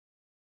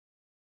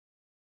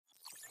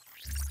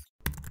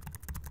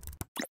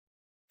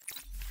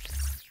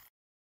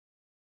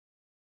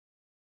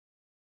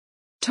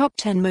Top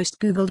 10 most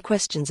Googled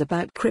questions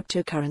about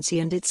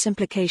cryptocurrency and its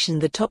implication.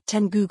 The top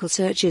 10 Google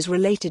searches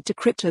related to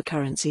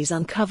cryptocurrencies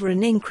uncover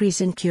an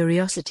increase in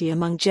curiosity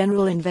among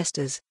general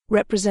investors,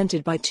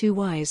 represented by 2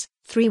 whys,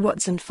 3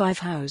 whats and 5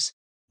 hows.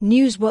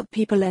 News. What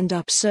people end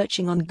up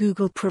searching on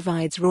Google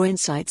provides raw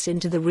insights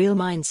into the real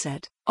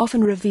mindset,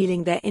 often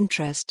revealing their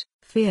interest,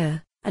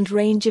 fear, and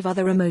range of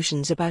other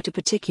emotions about a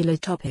particular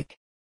topic.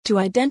 To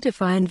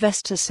identify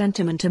investor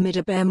sentiment amid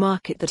a bear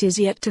market that is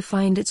yet to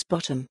find its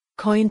bottom,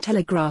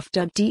 Cointelegraph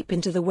dug deep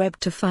into the web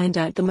to find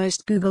out the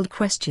most Googled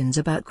questions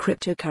about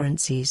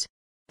cryptocurrencies.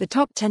 The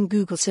top 10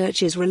 Google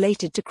searches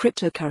related to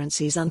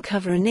cryptocurrencies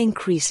uncover an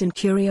increase in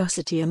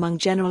curiosity among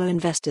general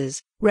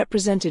investors,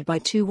 represented by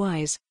 2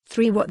 whys,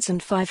 3 whats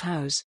and 5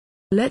 hows.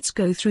 Let's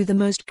go through the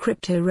most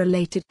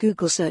crypto-related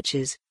Google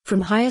searches,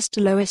 from highest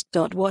to lowest.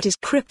 What is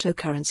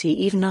cryptocurrency?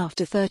 Even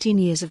after 13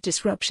 years of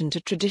disruption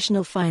to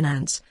traditional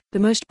finance, the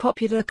most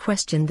popular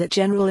question that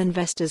general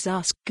investors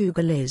ask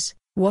Google is,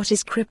 what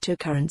is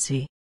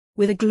cryptocurrency?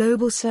 With a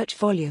global search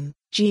volume,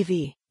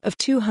 GV, of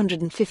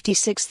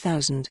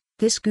 256,000,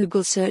 this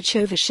Google search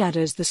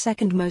overshadows the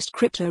second most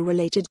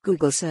crypto-related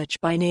Google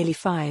search by nearly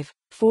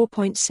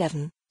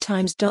 4.7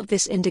 times.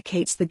 This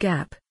indicates the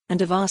gap,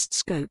 and a vast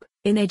scope,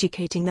 in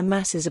educating the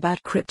masses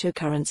about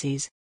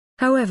cryptocurrencies.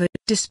 However,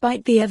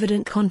 despite the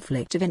evident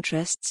conflict of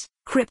interests,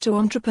 crypto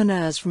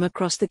entrepreneurs from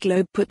across the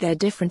globe put their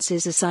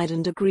differences aside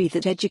and agree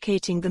that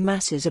educating the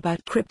masses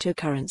about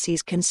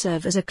cryptocurrencies can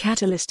serve as a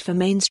catalyst for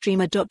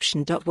mainstream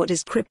adoption. What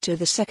is crypto?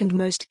 The second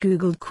most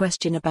Googled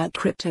question about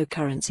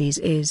cryptocurrencies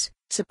is,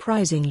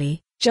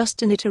 surprisingly,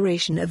 just an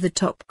iteration of the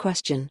top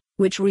question,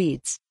 which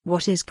reads,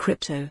 what is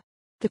crypto?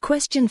 The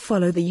question.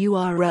 Follow the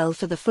URL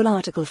for the full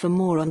article. For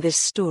more on this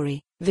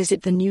story,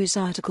 visit the news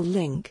article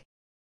link.